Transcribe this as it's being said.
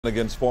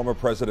Against former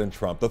President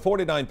Trump. The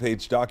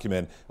 49-page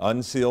document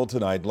unsealed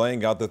tonight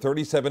laying out the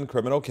 37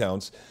 criminal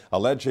counts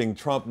alleging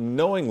Trump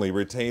knowingly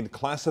retained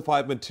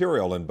classified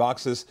material in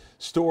boxes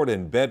stored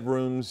in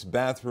bedrooms,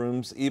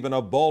 bathrooms, even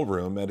a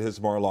ballroom at his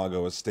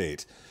Mar-a-Lago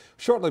estate.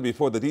 Shortly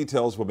before the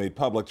details were made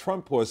public,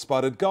 Trump was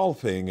spotted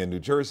golfing in New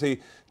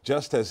Jersey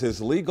just as his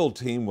legal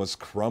team was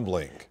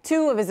crumbling.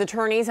 Two of his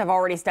attorneys have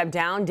already stepped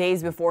down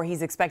days before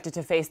he's expected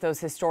to face those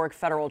historic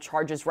federal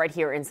charges right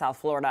here in South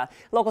Florida.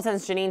 Local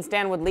 10's Janine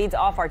Stanwood leads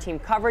off our team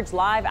coverage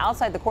live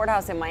outside the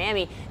courthouse in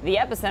Miami, the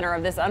epicenter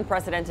of this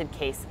unprecedented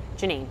case.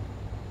 Janine.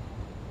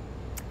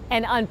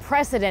 An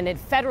unprecedented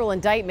federal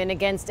indictment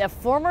against a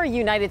former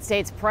United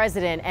States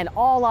president, and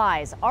all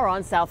eyes are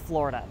on South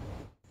Florida.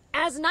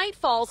 As night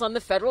falls on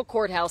the federal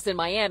courthouse in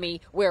Miami,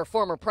 where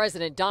former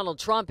President Donald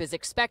Trump is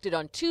expected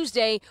on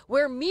Tuesday,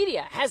 where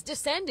media has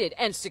descended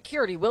and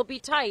security will be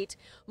tight,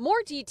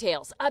 more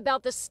details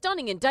about the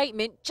stunning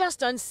indictment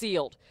just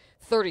unsealed.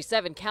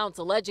 37 counts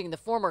alleging the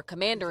former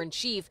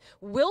commander-in-chief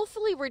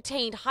willfully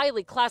retained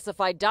highly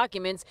classified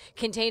documents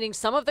containing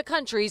some of the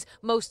country's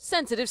most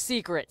sensitive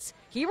secrets.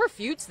 He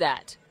refutes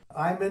that.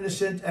 I'm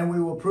innocent, and we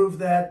will prove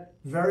that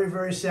very,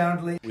 very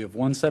soundly. We have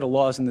one set of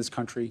laws in this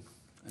country,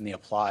 and they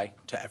apply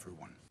to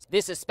everyone.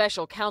 This is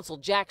special counsel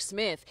Jack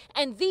Smith,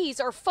 and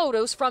these are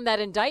photos from that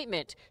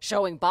indictment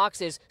showing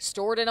boxes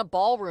stored in a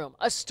ballroom,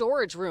 a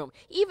storage room,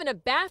 even a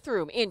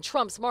bathroom in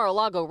Trump's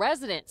Mar-a-Lago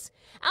residence.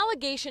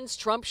 Allegations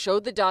Trump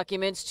showed the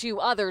documents to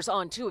others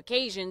on 2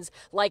 occasions,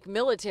 like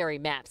military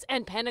maps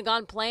and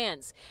Pentagon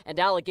plans, and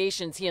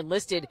allegations he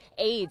enlisted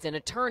aides and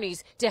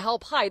attorneys to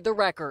help hide the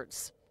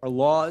records. Our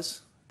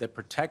laws that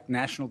protect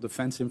national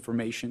defense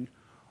information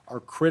are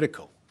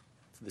critical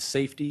to the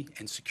safety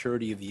and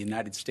security of the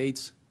United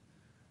States,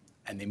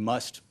 and they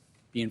must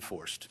be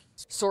enforced.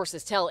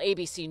 Sources tell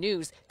ABC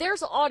News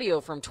there's audio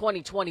from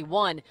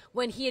 2021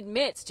 when he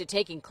admits to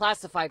taking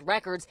classified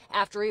records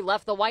after he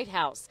left the White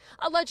House,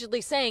 allegedly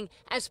saying,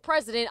 "As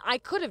president, I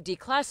could have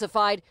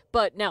declassified,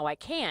 but now I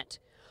can't."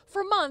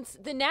 For months,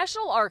 the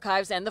National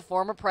Archives and the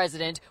former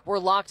president were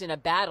locked in a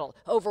battle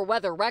over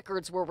whether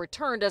records were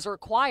returned as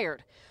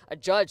required. A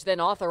judge then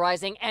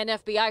authorizing an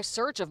FBI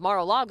search of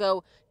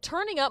Mar-a-Lago,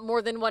 turning up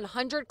more than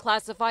 100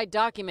 classified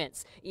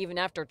documents, even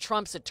after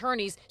Trump's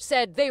attorneys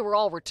said they were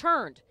all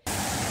returned.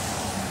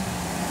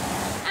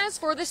 As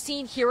for the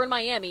scene here in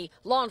Miami,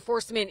 law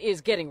enforcement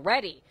is getting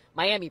ready.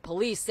 Miami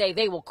police say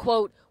they will,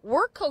 quote,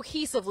 work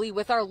cohesively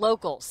with our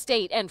local,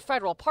 state, and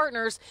federal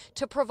partners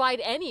to provide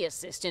any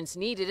assistance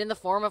needed in the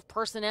form of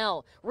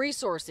personnel,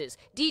 resources,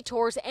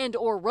 detours,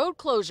 and/or road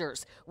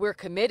closures. We're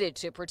committed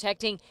to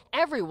protecting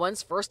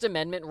everyone's First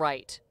Amendment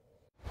right.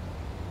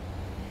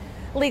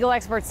 Legal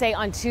experts say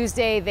on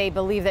Tuesday they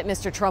believe that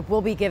Mr. Trump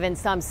will be given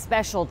some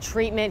special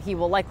treatment. He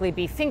will likely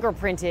be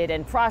fingerprinted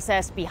and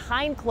processed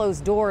behind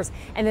closed doors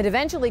and then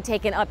eventually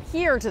taken up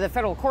here to the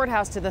federal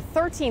courthouse to the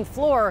 13th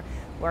floor,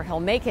 where he'll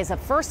make his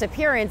first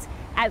appearance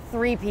at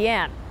 3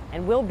 p.m.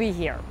 and we'll be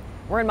here.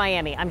 We're in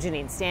Miami. I'm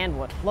Janine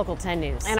Stanwood, Local 10 News.